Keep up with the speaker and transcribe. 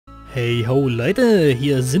Hey ho Leute,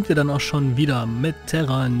 hier sind wir dann auch schon wieder mit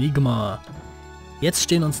Terranigma. Jetzt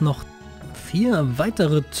stehen uns noch 4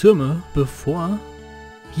 weitere Türme, bevor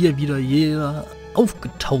hier wieder jeder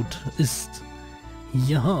aufgetaut ist.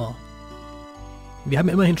 Ja. Wir haben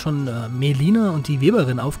ja immerhin schon Melina und die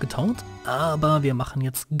Weberin aufgetaut, aber wir machen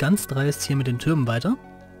jetzt ganz dreist hier mit den Türmen weiter.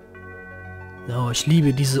 Ja, ich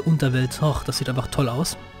liebe diese Unterwelt. Och, das sieht einfach toll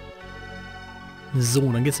aus. So,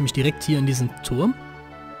 dann geht es nämlich direkt hier in diesen Turm.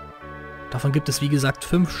 Davon gibt es wie gesagt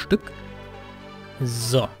 5 Stück.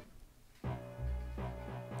 So.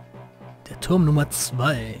 Der Turm Nummer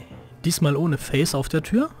 2. Diesmal ohne Face auf der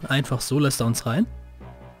Tür. Einfach so lässt er uns rein.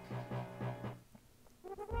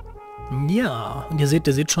 Ja, und ihr seht,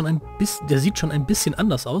 der sieht schon ein bisschen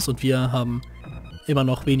anders aus und wir haben immer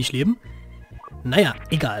noch wenig Leben. Naja,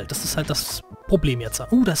 egal. Das ist halt das Problem jetzt.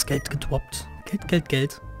 Oh, da ist Geld gedroppt.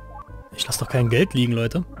 Geld. Ich lasse doch kein Geld liegen,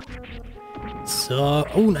 Leute. So,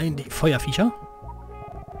 oh nein, die Feuerviecher.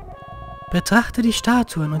 Betrachte die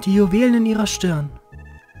Statuen und die Juwelen in ihrer Stirn.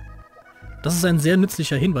 Das ist ein sehr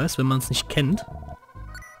nützlicher Hinweis, wenn man es nicht kennt.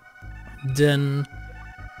 Denn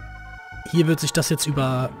hier wird sich das jetzt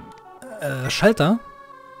über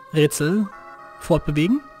Schalterrätsel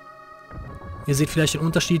fortbewegen. Ihr seht vielleicht den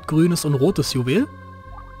Unterschied grünes und rotes Juwel.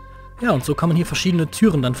 Ja, und so kann man hier verschiedene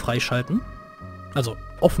Türen dann freischalten. Also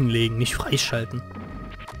offenlegen, nicht freischalten.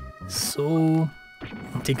 So.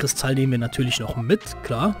 Und den Kristall nehmen wir natürlich noch mit.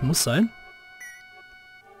 Klar, muss sein.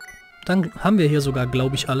 Dann haben wir hier sogar,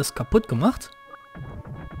 glaube ich, alles kaputt gemacht.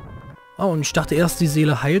 Oh, und ich dachte erst, die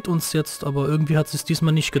Seele heilt uns jetzt, aber irgendwie hat sie es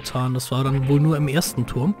diesmal nicht getan. Das war dann wohl nur im ersten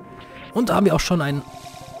Turm. Und da haben wir auch schon einen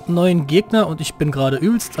neuen Gegner und ich bin gerade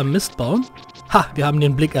übelst am Mist bauen. Ha, wir haben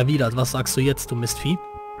den Blick erwidert. Was sagst du jetzt, du Mistvieh?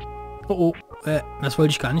 Oh, das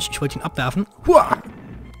wollte ich gar nicht. Ich wollte ihn abwerfen. Huah!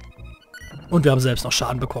 Und wir haben selbst noch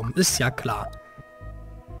Schaden bekommen. Ist ja klar.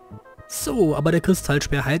 So, aber der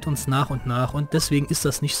Kristallspeer heilt uns nach und deswegen ist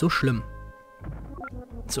das nicht so schlimm.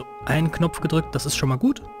 So, einen Knopf gedrückt, das ist schon mal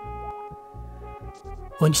gut.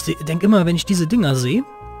 Und ich denke immer, wenn ich diese Dinger sehe,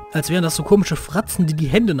 als wären das so komische Fratzen, die die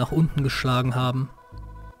Hände nach unten geschlagen haben.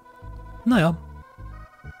 Naja.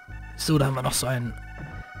 So, da haben wir noch so einen...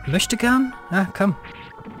 Möchte gern? Ja, komm.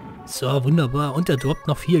 So, wunderbar. Und er droppt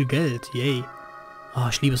noch viel Geld. Yay. Oh,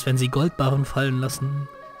 ich liebe es, wenn sie Goldbarren fallen lassen.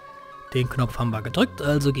 Den Knopf haben wir gedrückt,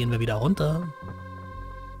 also gehen wir wieder runter.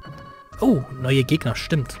 Oh, neue Gegner,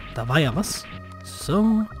 stimmt. Da war ja was.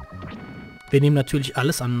 So. Wir nehmen natürlich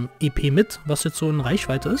alles an EP mit, was jetzt so in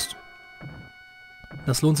Reichweite ist.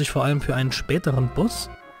 Das lohnt sich vor allem für einen späteren Boss.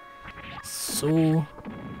 So.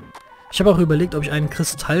 Ich habe auch überlegt, ob ich einen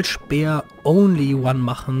Kristallspeer Only One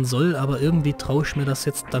machen soll, aber irgendwie traue ich mir das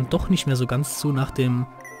jetzt dann doch nicht mehr so ganz zu nach dem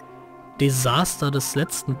Desaster des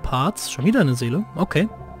letzten Parts. Schon wieder eine Seele? Okay.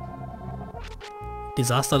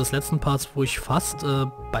 Desaster des letzten Parts, wo ich fast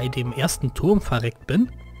bei dem ersten Turm verreckt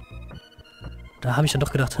bin. Da habe ich dann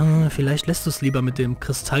doch gedacht, vielleicht lässt du es lieber mit dem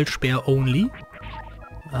Kristallspeer Only.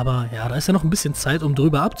 Aber ja, da ist ja noch ein bisschen Zeit, um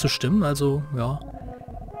drüber abzustimmen, also ja.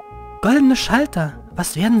 Goldene Schalter,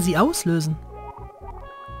 was werden sie auslösen?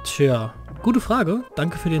 Tja, gute Frage.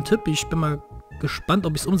 Danke für den Tipp. Ich bin mal gespannt,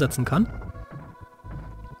 ob ich es umsetzen kann.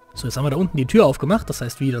 So, jetzt haben wir da unten die Tür aufgemacht, das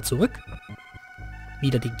heißt wieder zurück.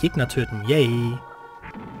 Wieder die Gegner töten, yay.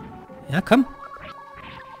 Ja, komm.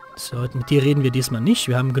 So, mit dir reden wir diesmal nicht,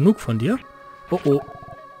 wir haben genug von dir. Oh, oh.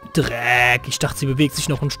 Dreck, ich dachte, sie bewegt sich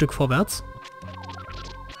noch ein Stück vorwärts.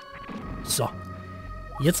 So.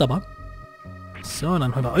 Jetzt aber. So,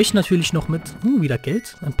 dann haben wir euch natürlich noch mit. Wieder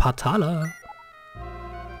Geld. Ein paar Taler.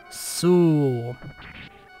 So.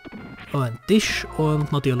 Und dich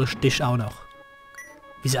und natürlich dich auch noch.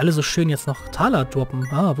 Wie sie alle so schön jetzt noch Taler droppen.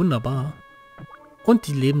 Ah, wunderbar. Und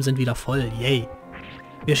die Leben sind wieder voll. Yay.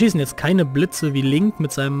 Wir schießen jetzt keine Blitze wie Link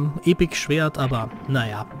mit seinem Epic-Schwert, aber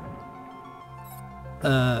naja.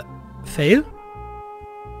 Fail?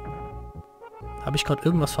 Habe ich gerade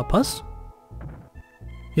irgendwas verpasst?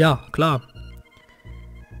 Ja, klar.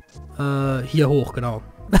 Hier hoch, genau.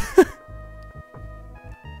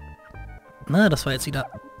 Na, das war jetzt wieder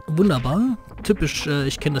wunderbar. Typisch,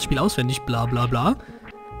 ich kenne das Spiel auswendig, bla bla bla.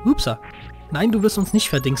 Upsa. Nein, du wirst uns nicht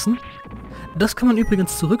verdingsen. Das kann man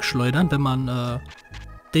übrigens zurückschleudern, wenn man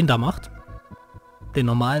den da macht. Den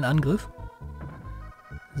normalen Angriff.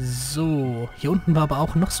 So, hier unten war aber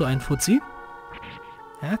auch noch so ein Fuzzi.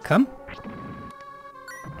 Ja, komm.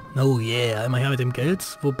 Oh yeah, einmal her mit dem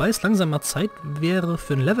Geld. Wobei es langsam mal Zeit wäre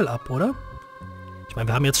für ein Level-Up, oder? Ich meine,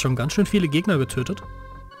 wir haben jetzt schon ganz schön viele Gegner getötet.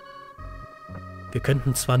 Wir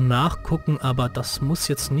könnten zwar nachgucken, aber das muss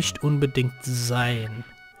jetzt nicht unbedingt sein.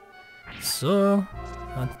 So,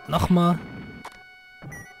 und nochmal.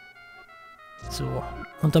 So.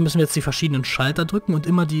 Und dann müssen wir jetzt die verschiedenen Schalter drücken und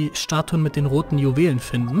immer die Statuen mit den roten Juwelen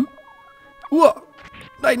finden.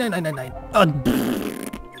 Nein, nein, nein, nein, nein. Ah,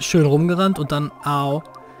 schön rumgerannt und dann, au,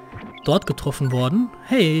 dort getroffen worden.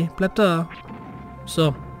 Hey, bleib da.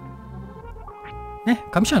 So. Ne,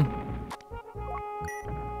 komm schon.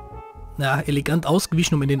 Ja, elegant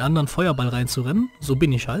ausgewichen, um in den anderen Feuerball reinzurennen. So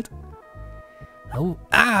bin ich halt. Oh.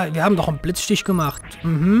 Ah, wir haben doch einen Blitzstich gemacht.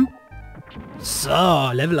 Mhm.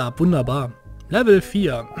 So, Level up, wunderbar. Level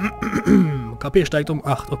 4. KP steigt um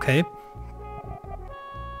 8, okay.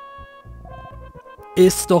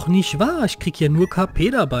 Ist doch nicht wahr, ich krieg hier nur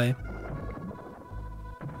KP dabei.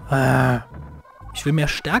 Ah, ich will mehr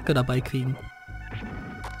Stärke dabei kriegen.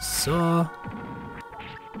 So.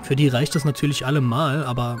 Für die reicht das natürlich allemal,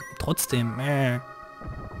 aber trotzdem.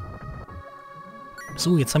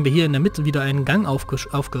 So, jetzt haben wir hier in der Mitte wieder einen Gang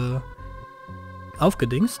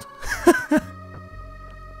aufgedingst.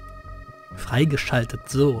 Freigeschaltet,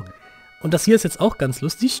 so. Und das hier ist jetzt auch ganz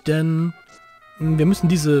lustig, denn wir müssen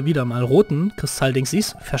diese wieder mal roten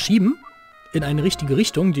Kristalldingsies verschieben in eine richtige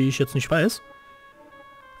Richtung, die ich jetzt nicht weiß.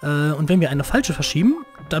 Und wenn wir eine falsche verschieben,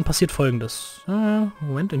 dann passiert Folgendes.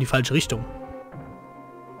 Moment, in die falsche Richtung.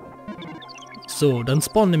 So, dann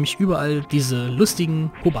spawnen nämlich überall diese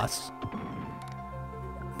lustigen Hobas.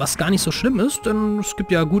 Was gar nicht so schlimm ist, denn es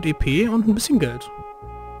gibt ja gut EP und ein bisschen Geld.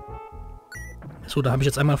 So, da habe ich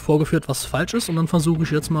jetzt einmal vorgeführt, was falsch ist und dann versuche ich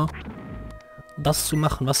jetzt mal das zu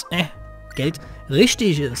machen, was Geld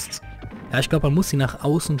richtig ist. Ja, ich glaube, man muss sie nach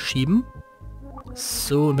außen schieben.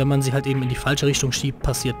 So, und wenn man sie halt eben in die falsche Richtung schiebt,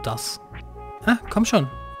 passiert das. Ah, komm schon.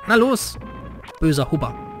 Na los. Böser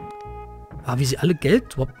Hubber. Ah, wie sie alle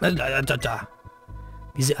Geld droppen.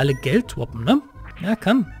 Wie sie alle Geld droppen, ne? Ja,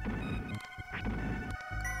 kann.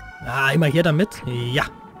 Ah, immer hier damit. Ja.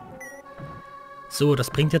 So, das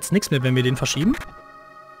bringt jetzt nichts mehr, wenn wir den verschieben.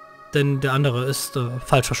 Denn der andere ist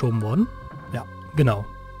falsch verschoben worden. Ja, genau.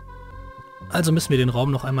 Also müssen wir den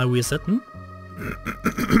Raum noch einmal resetten.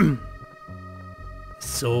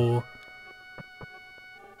 So.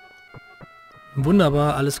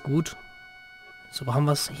 Wunderbar, alles gut. So, wo haben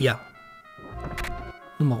wir es? Hier.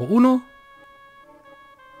 Nummer 1.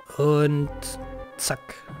 Und zack.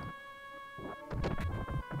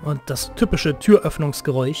 Und das typische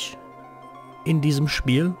Türöffnungsgeräusch in diesem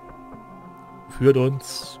Spiel führt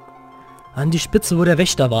uns an die Spitze, wo der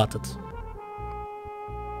Wächter wartet.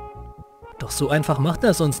 Doch so einfach macht er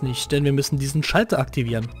es uns nicht, denn wir müssen diesen Schalter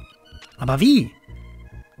aktivieren. Aber wie?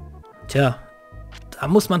 Tja, da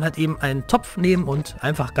muss man halt eben einen Topf nehmen und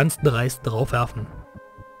einfach ganz dreist drauf werfen.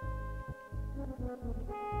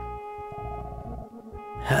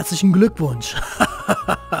 Herzlichen Glückwunsch.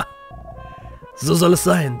 So soll es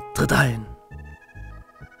sein. Tritt ein.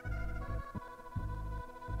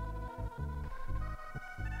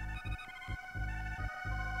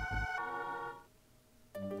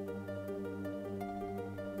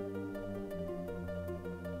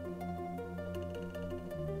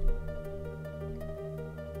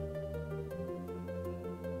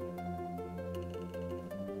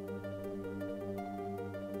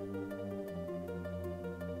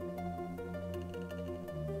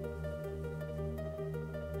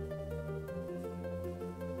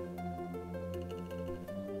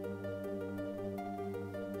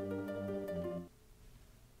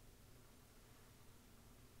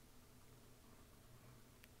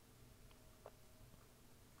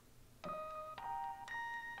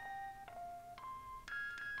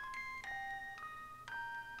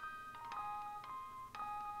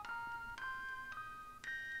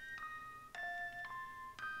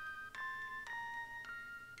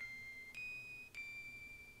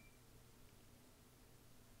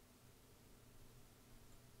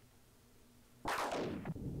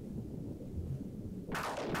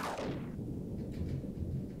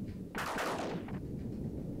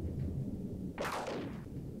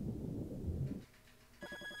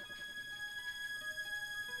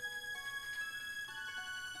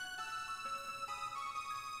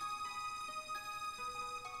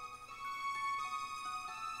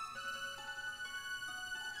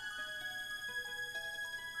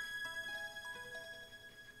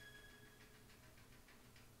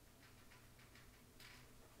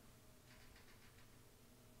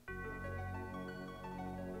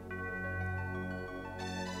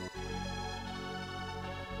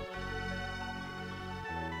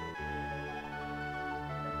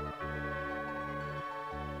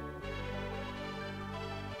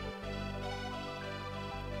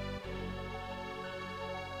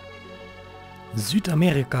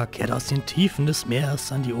 Südamerika kehrt aus den Tiefen des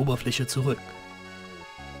Meeres an die Oberfläche zurück.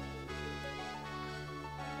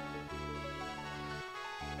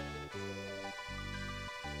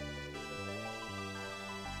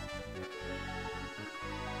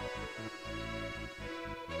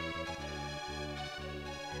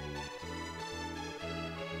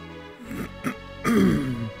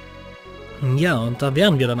 Ja, und da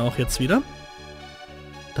wären wir dann auch jetzt wieder.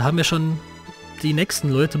 Da haben wir schon die nächsten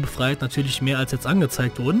Leute befreit, natürlich mehr als jetzt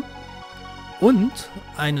angezeigt wurden. Und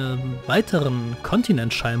einen weiteren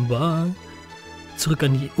Kontinent scheinbar zurück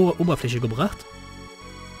an die Oberfläche gebracht.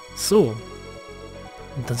 So.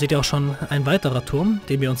 Und dann seht ihr auch schon ein weiterer Turm,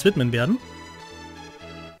 dem wir uns widmen werden.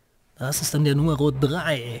 Das ist dann der Nummer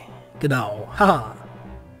 3. Genau. Haha.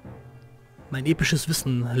 Mein episches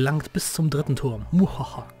Wissen langt bis zum 3. Turm.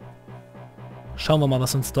 Muhaha. Schauen wir mal,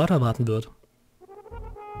 was uns dort erwarten wird.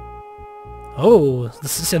 Oh,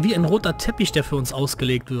 das ist ja wie ein roter Teppich, der für uns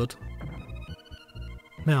ausgelegt wird.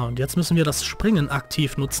 Ja, und jetzt müssen wir das Springen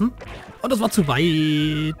aktiv nutzen. Und das war zu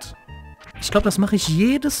weit. Ich glaube, das mache ich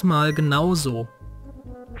jedes Mal genauso.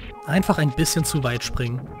 Einfach ein bisschen zu weit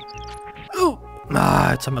springen. Oh.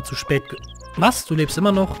 Ah, jetzt haben wir zu spät Was? Du lebst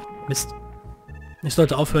immer noch? Mist. Ich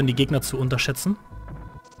sollte aufhören, die Gegner zu unterschätzen.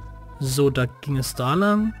 So, da ging es da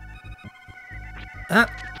lang. Ah,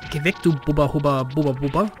 geh weg, du Bubba, Hubba, Bubba,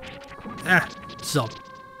 Bubba. Ah, so.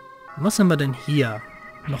 Was haben wir denn hier?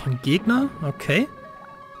 Noch ein Gegner? Okay.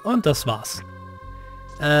 Und das war's.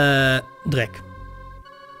 Dreck.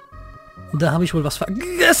 Da habe ich wohl was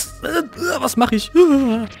vergessen. Was mache ich?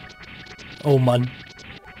 Oh Mann.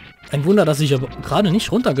 Ein Wunder, dass ich aber gerade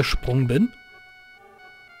nicht runtergesprungen bin.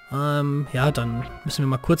 Ja, dann müssen wir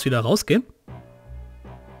mal kurz wieder rausgehen.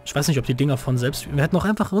 Ich weiß nicht, ob die Dinger von selbst... Wir hätten auch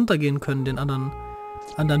einfach runtergehen können, den anderen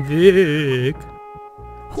Weg.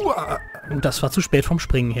 Hua! Das war zu spät vom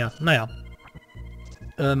Springen her. Naja.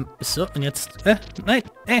 So, und jetzt... Nein!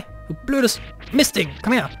 Du blödes Mistding!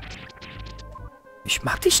 Komm her! Ich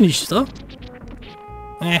mag dich nicht, so?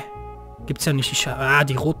 Gibt's ja nicht.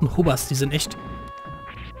 Die roten Hubbers, die sind echt...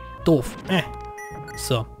 doof.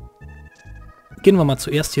 So. Gehen wir mal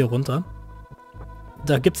zuerst hier runter.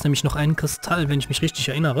 Da gibt es nämlich noch einen Kristall, wenn ich mich richtig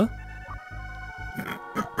erinnere.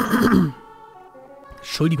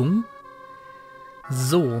 Entschuldigung.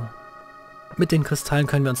 So. Mit den Kristallen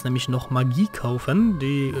können wir uns nämlich noch Magie kaufen,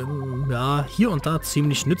 die ja, hier und da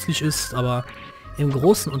ziemlich nützlich ist, aber im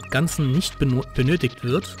Großen und Ganzen nicht benötigt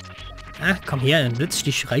wird. Komm her, dann blitz ich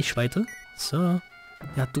dich Reichweite. So.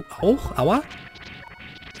 Ja, du auch? Aua.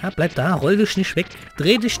 Ja, bleib da, roll dich nicht weg.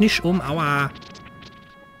 Dreh dich nicht um, aua.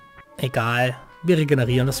 Egal. Wir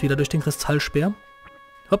regenerieren das wieder durch den Kristallspeer.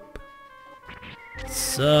 Hopp.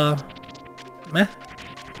 So.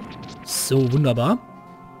 So, wunderbar.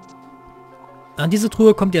 An diese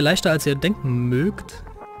Truhe kommt ihr leichter, als ihr denken mögt.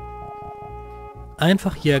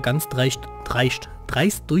 Einfach hier ganz dreist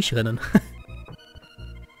durchrennen.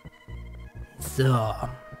 So.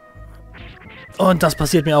 Und das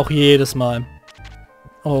passiert mir auch jedes Mal.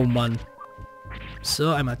 Oh Mann.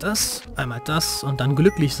 So, einmal das und dann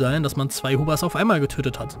glücklich sein, dass man 2 Hubbers auf einmal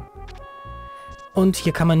getötet hat. Und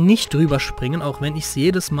hier kann man nicht drüber springen, auch wenn ich es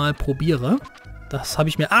jedes Mal probiere. Das habe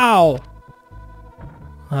ich mir... Au!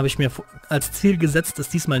 Habe ich mir als Ziel gesetzt, es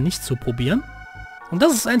diesmal nicht zu probieren. Und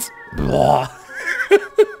das ist eins... Boah!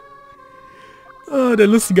 Der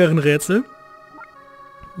lustigeren Rätsel.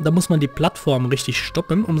 Da muss man die Plattform richtig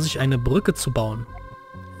stoppen, um sich eine Brücke zu bauen.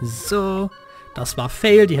 So... Das war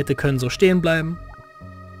Fail, die hätte können so stehen bleiben.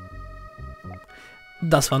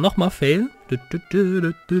 Das war nochmal Fail.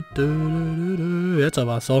 Jetzt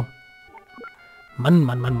aber so. Mann,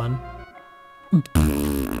 Mann, Mann, Mann.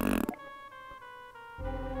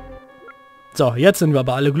 So, jetzt sind wir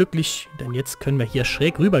aber alle glücklich, denn jetzt können wir hier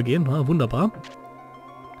schräg rübergehen. Ja, wunderbar.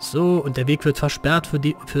 So, und der Weg wird versperrt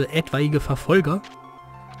für etwaige Verfolger.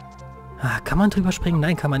 Kann man drüber springen?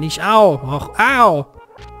 Nein, kann man nicht. Au! Och, au!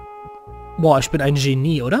 Boah, ich bin ein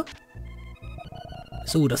Genie, oder?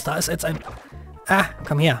 So, das da ist jetzt ein...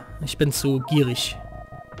 komm her. Ich bin zu gierig.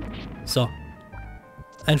 So.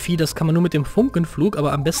 Ein Vieh, das kann man nur mit dem Funkenflug,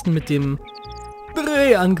 aber am besten mit dem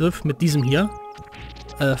Drehangriff, mit diesem hier,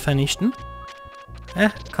 vernichten.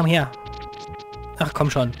 Komm her. Ach, komm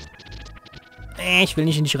schon. Ich will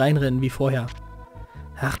nicht in dich reinrennen, wie vorher.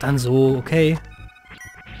 Ach, dann so, okay.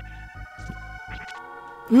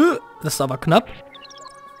 Das ist aber knapp.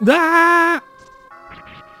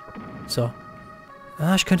 So.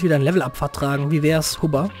 Ich könnte wieder ein Level-Up vertragen. Wie wär's,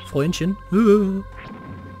 Hubba, Freundchen?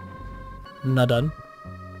 Na dann.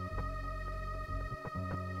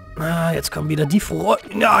 Jetzt kommen wieder die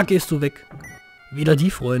Freunde. Ja, gehst du weg. Wieder die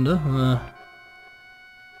Freunde.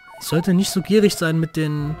 Ich sollte nicht so gierig sein mit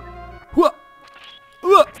den...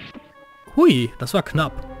 Hui, das war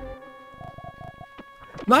knapp.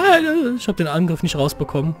 Nein, ich habe den Angriff nicht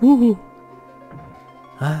rausbekommen. Wir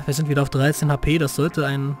sind wieder auf 13 HP. Das sollte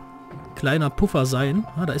ein kleiner Puffer sein.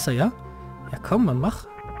 Da ist er ja. Ja, komm, man mach.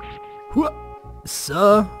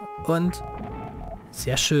 So, und...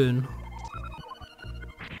 Sehr schön.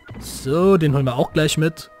 So, den holen wir auch gleich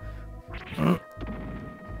mit.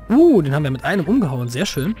 Den haben wir mit einem umgehauen. Sehr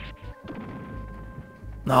schön.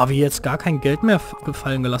 Na, wie jetzt gar kein Geld mehr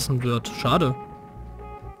gefallen gelassen wird. Schade.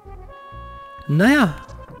 Naja.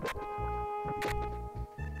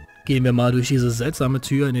 Gehen wir mal durch diese seltsame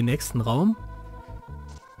Tür in den nächsten Raum.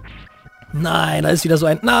 Nein, da ist wieder so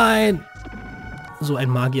ein... Nein! So ein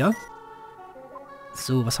Magier.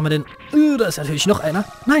 So, was haben wir denn? Da ist natürlich noch einer.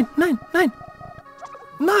 Nein, nein, nein!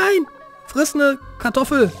 Nein! Friss eine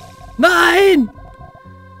Kartoffel! Nein!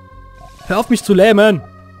 Hör auf mich zu lähmen!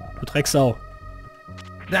 Du Drecksau.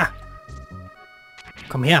 Ja.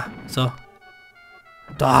 Komm her. So.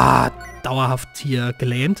 Da, dauerhaft hier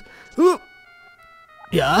gelähmt.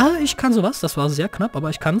 Ja, ich kann sowas. Das war sehr knapp,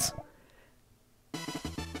 aber ich kann's.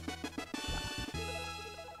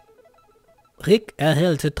 Rick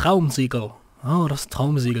erhält Traumsiegel. Oh, das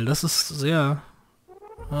Traumsiegel. Das ist sehr...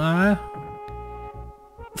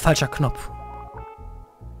 falscher Knopf.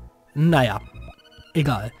 Naja.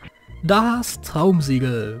 Egal. Das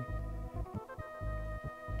Traumsiegel.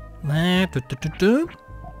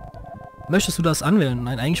 Möchtest du das anwählen?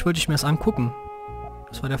 Nein, eigentlich wollte ich mir das angucken.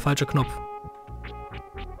 Das war der falsche Knopf.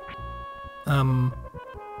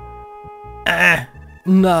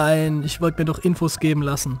 Nein, ich wollte mir doch Infos geben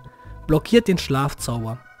lassen. Blockiert den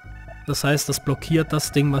Schlafzauber. Das heißt, das blockiert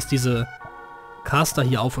das Ding, was diese Caster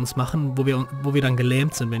hier auf uns machen, wo wir dann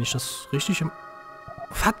gelähmt sind, wenn ich das richtig im...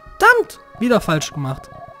 Verdammt! Wieder falsch gemacht.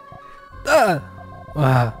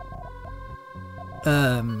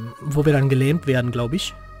 Wo wir dann gelähmt werden, glaube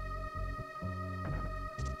ich.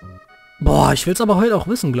 Boah, ich will es aber heute auch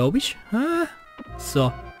wissen, glaube ich.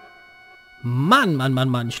 So. Mann, Mann, Mann,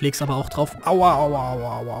 Mann. Ich leg's aber auch drauf. Aua, aua,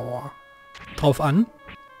 aua, aua, aua. Drauf an.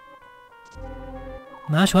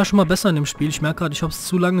 Na, ich war schon mal besser in dem Spiel. Ich merke gerade, ich habe es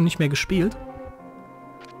zu lange nicht mehr gespielt.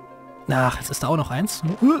 Ach, jetzt ist da auch noch eins.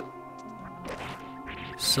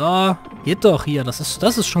 So, geht doch hier. Das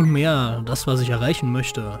ist schon mehr das, was ich erreichen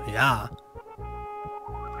möchte. Ja.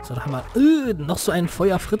 So, da haben wir noch so einen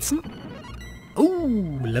Feuerfritzen.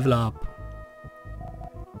 Level up.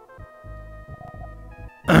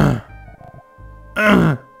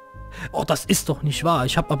 Oh, das ist doch nicht wahr.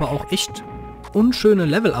 Ich habe aber auch echt unschöne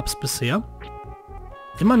Level-Ups bisher.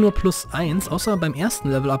 Immer nur +1, außer beim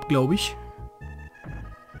ersten Level-Up, glaube ich.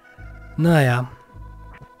 Naja.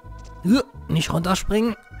 Nicht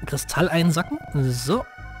runterspringen. Kristall einsacken. So.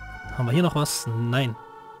 Haben wir hier noch was? Nein.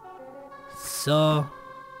 So.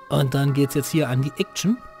 Und dann geht's jetzt hier an die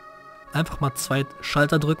Action. Einfach mal 2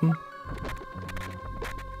 Schalter drücken.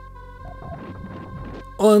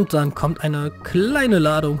 Und dann kommt eine kleine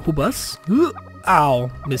Ladung Hubbers.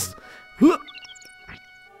 Au, Mist.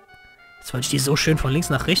 Jetzt wollte ich die so schön von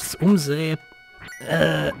links nach rechts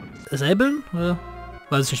säbeln?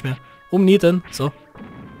 Weiß ich nicht mehr. Umnieten. So.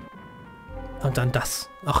 Und dann das.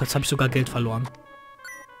 Ach, jetzt habe ich sogar Geld verloren.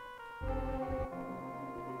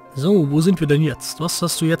 So, wo sind wir denn jetzt? Was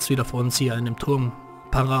hast du jetzt wieder vor uns hier in dem Turm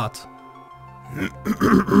parat?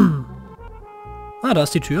 Da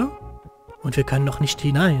ist die Tür. Und wir können noch nicht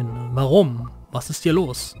hinein. Warum? Was ist hier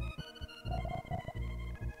los?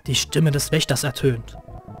 Die Stimme des Wächters ertönt.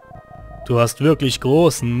 Du hast wirklich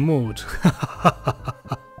großen Mut.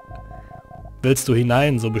 Willst du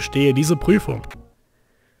hinein, so bestehe diese Prüfung.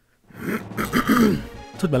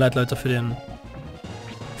 Tut mir leid, Leute,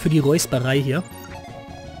 für die Räusperei hier.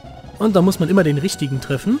 Und da muss man immer den richtigen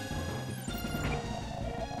treffen.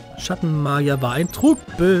 Schattenmagier war ein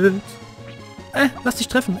Trugbild. Lass dich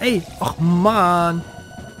treffen. Ey, ach man.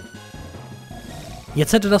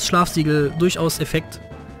 Jetzt hätte das Schlafsiegel durchaus Effekt.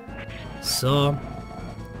 So.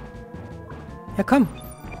 Ja, komm.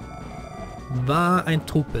 War ein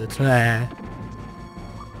Trugbild.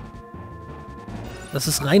 Das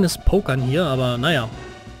ist reines Pokern hier, aber naja.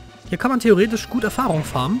 Hier kann man theoretisch gut Erfahrung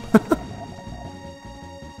farmen.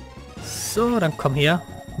 So, dann komm her.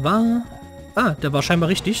 Der war scheinbar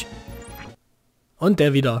richtig. Und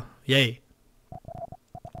der wieder. Yay.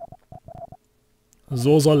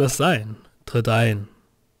 So soll es sein. Tritt ein.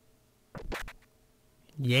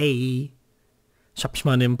 Yay. Ich habe mich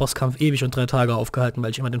mal in dem Bosskampf ewig und 3 Tage aufgehalten,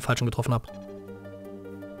 weil ich immer den Falschen getroffen habe.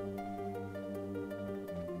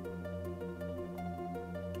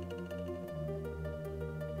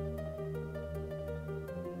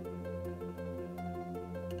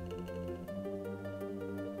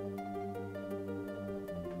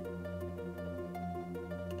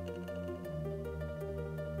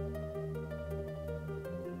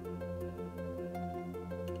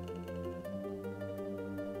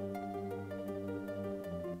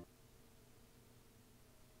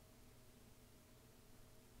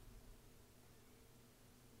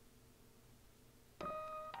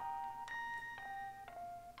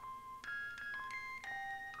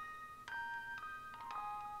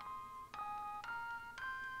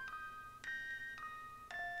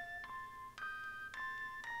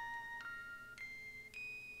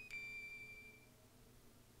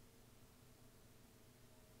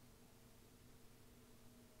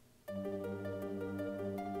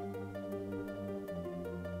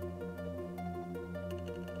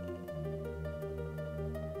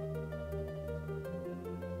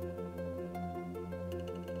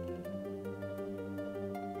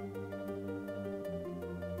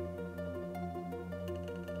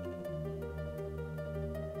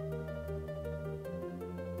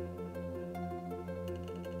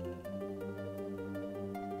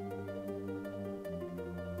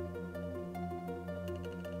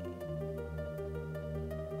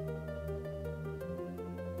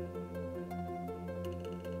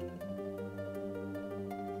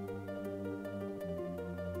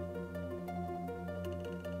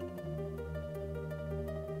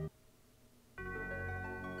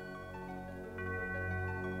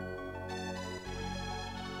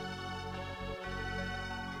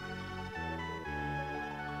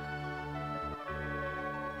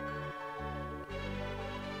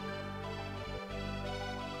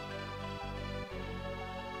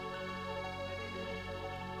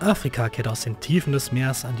 Afrika kehrt aus den Tiefen des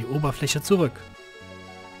Meeres an die Oberfläche zurück.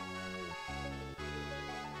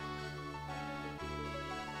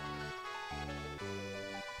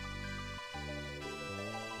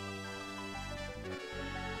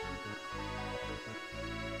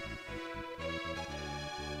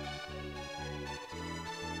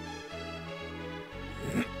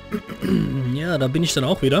 Ja, da bin ich dann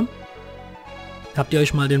auch wieder. Habt ihr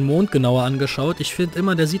euch mal den Mond genauer angeschaut? Ich finde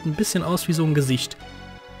immer, der sieht ein bisschen aus wie so ein Gesicht.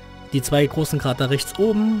 Die zwei großen Krater rechts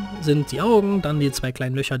oben sind die Augen, dann die zwei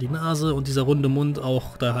kleinen Löcher die Nase und dieser runde Mund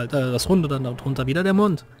auch, da halt das Runde, dann darunter wieder der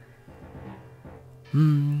Mund.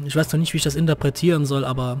 Ich weiß noch nicht, wie ich das interpretieren soll,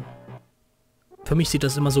 aber für mich sieht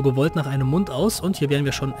das immer so gewollt nach einem Mund aus und hier wären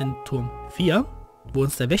wir schon in Turm 4, wo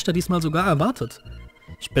uns der Wächter diesmal sogar erwartet.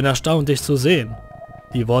 Ich bin erstaunt, dich zu sehen.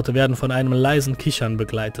 Die Worte werden von einem leisen Kichern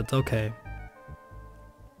begleitet, okay.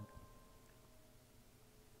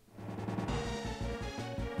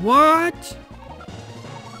 What?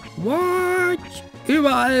 What?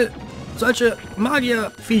 Überall solche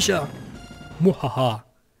Magierviecher. Muhaha.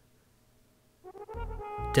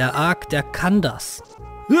 Der Ark, der kann das.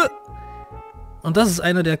 Und das ist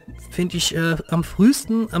einer der, finde ich, am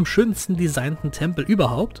frühesten, am schönsten designten Tempel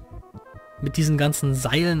überhaupt. Mit diesen ganzen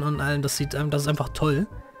Seilen und allem, das ist einfach toll.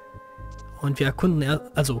 Und wir erkunden,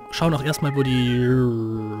 also schauen auch erstmal, wo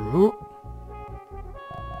die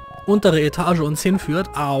untere Etage uns hinführt.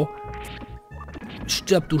 Au.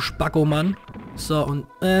 Stirb, du Spacko, Mann. So, und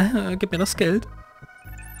gib mir das Geld.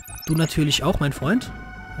 Du natürlich auch, mein Freund.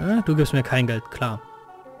 Du gibst mir kein Geld, klar.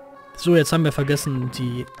 So, jetzt haben wir vergessen,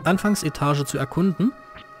 die Anfangsetage zu erkunden.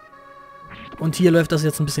 Und hier läuft das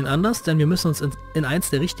jetzt ein bisschen anders, denn wir müssen uns in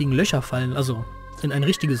eins der richtigen Löcher fallen, also in ein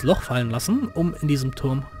richtiges Loch fallen lassen, um in diesem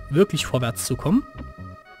Turm wirklich vorwärts zu kommen.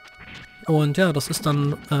 Und ja, das ist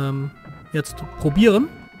dann jetzt probieren.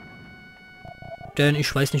 Denn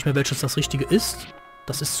ich weiß nicht mehr, welches das Richtige ist.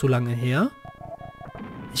 Das ist zu lange her.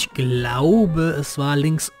 Ich glaube, es war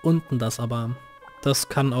links unten das, aber das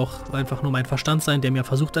kann auch einfach nur mein Verstand sein, der mir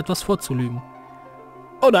versucht, etwas vorzulügen.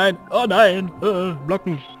 Oh nein,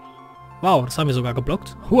 blocken. Wow, das haben wir sogar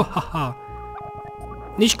geblockt. Huahaha.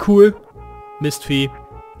 Nicht cool. Mistvieh.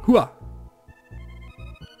 Hua.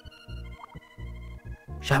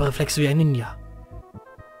 Ich habe Reflexe wie ein Ninja.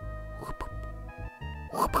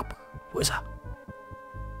 Wo ist er?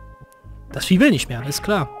 Das Vieh will nicht mehr, ist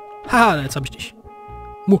klar. Haha, jetzt habe ich dich.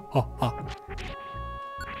 Muhaha.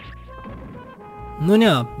 Nun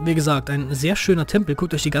ja, wie gesagt, ein sehr schöner Tempel.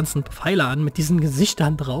 Guckt euch die ganzen Pfeiler an mit diesen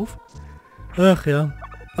Gesichtern drauf. Ach ja.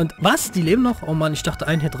 Und was? Die leben noch? Oh Mann, ich dachte,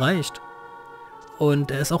 ein Hit reicht.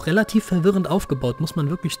 Und er ist auch relativ verwirrend aufgebaut, muss man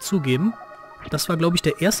wirklich zugeben. Das war, glaube ich,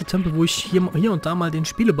 der erste Tempel, wo ich hier und da mal den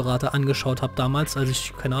Spieleberater angeschaut habe damals, als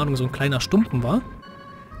ich, keine Ahnung, so ein kleiner Stumpen war.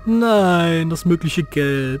 Nein, das mögliche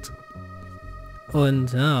Geld.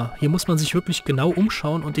 Und ja, hier muss man sich wirklich genau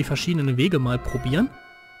umschauen und die verschiedenen Wege mal probieren.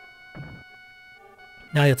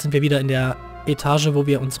 Ja, jetzt sind wir wieder in der Etage, wo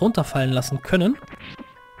wir uns runterfallen lassen können.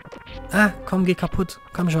 Ah, komm, geh kaputt.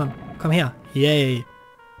 Komm schon. Komm her. Yay.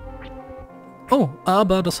 Oh,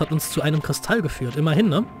 aber das hat uns zu einem Kristall geführt. Immerhin,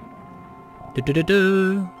 ne?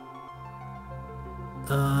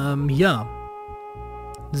 Ja.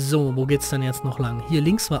 So, wo geht's denn jetzt noch lang? Hier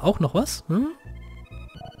links war auch noch was.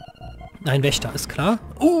 Ein Wächter, ist klar.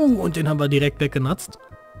 Und den haben wir direkt weggenatzt.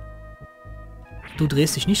 Du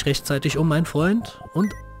drehst dich nicht rechtzeitig um, mein Freund.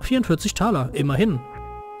 Und 44 Taler, immerhin.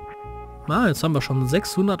 Ah, jetzt haben wir schon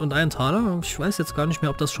 601 Taler. Ich weiß jetzt gar nicht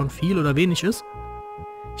mehr, ob das schon viel oder wenig ist.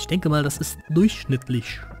 Ich denke mal, das ist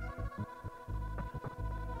durchschnittlich.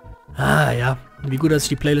 Ah ja, wie gut, dass ich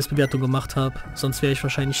die Playlist-Bewertung gemacht habe. Sonst hätte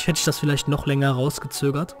ich das vielleicht noch länger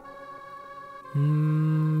rausgezögert.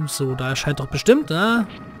 So, da erscheint doch bestimmt,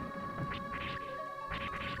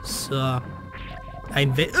 So.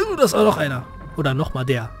 Das war noch einer. Oder nochmal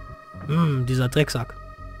der. Dieser Drecksack.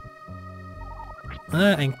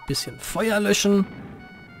 Ein bisschen Feuer löschen.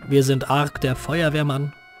 Wir sind Ark, der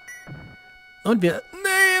Feuerwehrmann. Und wir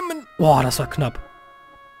nehmen... Boah, das war knapp.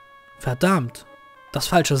 Verdammt. Das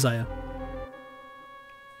falsche Seil.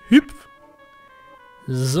 Hüpf.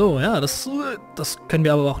 So, ja, das können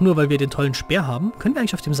wir aber auch nur, weil wir den tollen Speer haben. Können wir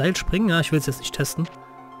eigentlich auf dem Seil springen? Ja, ich will es jetzt nicht testen.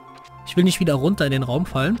 Ich will nicht wieder runter in den Raum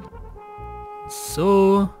fallen.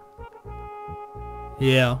 So.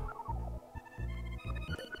 Yeah.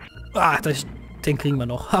 Ah, den kriegen wir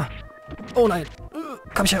noch. Ha. Oh nein.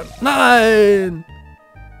 Komm schon. Nein.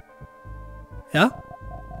 Ja?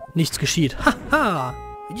 Nichts geschieht. Haha.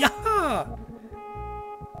 Ja.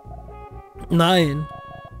 Nein.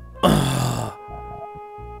 Oh.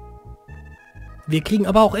 Wir kriegen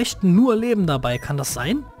aber auch echt nur Leben dabei. Kann das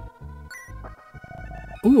sein?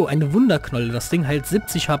 Eine Wunderknolle. Das Ding heilt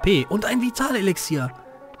 70 HP. Und ein Vitalelixier.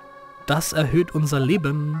 Das erhöht unser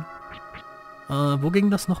Leben. Wo ging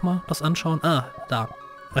das nochmal? Das anschauen? Ah, da.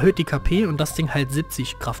 Erhöht die KP und das Ding heilt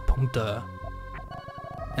 70 Kraftpunkte.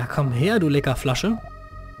 Ja, komm her, du lecker Flasche.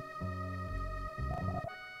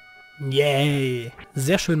 Yay.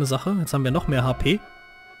 Sehr schöne Sache. Jetzt haben wir noch mehr HP.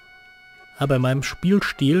 Aber in meinem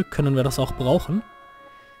Spielstil können wir das auch brauchen.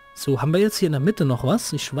 So, haben wir jetzt hier in der Mitte noch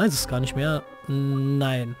was? Ich weiß es gar nicht mehr.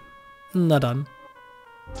 Nein. Na dann.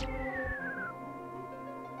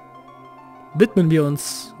 Widmen wir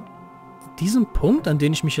uns diesem Punkt, an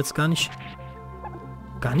den ich mich jetzt gar nicht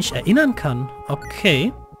erinnern kann.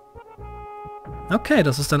 Okay. Okay,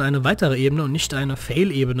 das ist dann eine weitere Ebene und nicht eine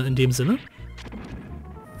Fail-Ebene in dem Sinne.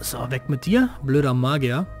 So, weg mit dir, blöder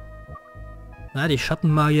Magier. Na, die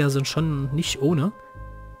Schattenmagier sind schon nicht ohne.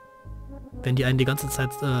 Wenn die einen die ganze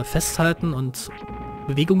Zeit festhalten und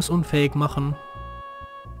bewegungsunfähig machen.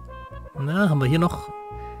 Na, haben wir hier noch...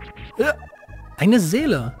 eine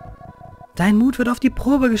Seele. Dein Mut wird auf die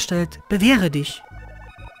Probe gestellt. Bewähre dich.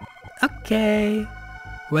 Okay.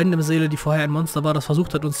 Random Seele, die vorher ein Monster war, das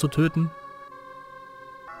versucht hat, uns zu töten.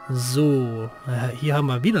 So. Hier haben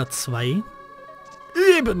wir wieder 2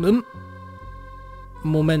 Ebenen.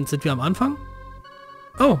 Moment, sind wir am Anfang?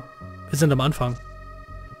 Oh, wir sind am Anfang.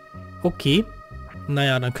 Okay.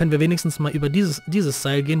 Naja, dann können wir wenigstens mal über dieses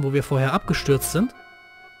Seil gehen, wo wir vorher abgestürzt sind.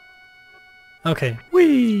 Okay.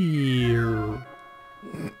 Whee.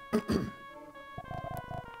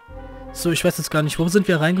 So, ich weiß jetzt gar nicht, wo sind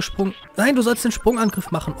wir reingesprungen? Nein, du sollst den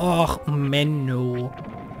Sprungangriff machen. Och, Menno.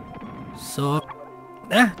 So.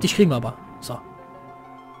 Dich kriegen wir aber. So.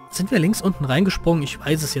 Sind wir links unten reingesprungen? Ich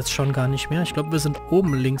weiß es jetzt schon gar nicht mehr. Ich glaube, wir sind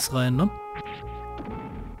oben links rein, ne?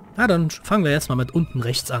 Na, dann fangen wir jetzt mal mit unten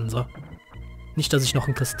rechts an, so. Nicht, dass ich noch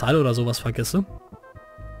einen Kristall oder sowas vergesse.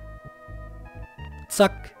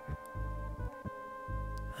 Zack.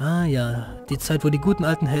 Ah ja, die Zeit, wo die guten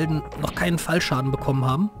alten Helden noch keinen Fallschaden bekommen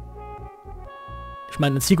haben. Ich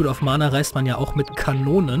meine, in Secret of Mana reist man ja auch mit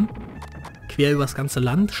Kanonen quer übers ganze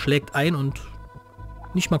Land, schlägt ein und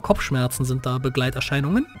nicht mal Kopfschmerzen sind da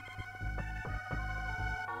Begleiterscheinungen.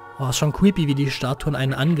 Oh, ist schon creepy, wie die Statuen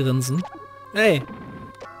einen angrinsen. Hey!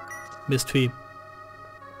 Mistvieh.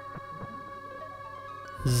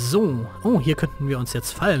 So. Oh, hier könnten wir uns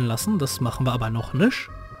jetzt fallen lassen. Das machen wir aber noch nicht.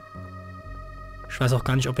 Ich weiß auch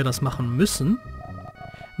gar nicht, ob wir das machen müssen.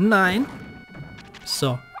 Nein.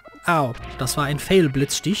 So. Au. Das war ein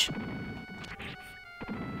Fail-Blitzstich.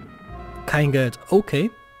 Kein Geld.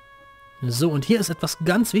 Okay. So, und hier ist etwas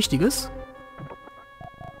ganz Wichtiges.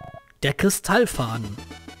 Der Kristallfaden.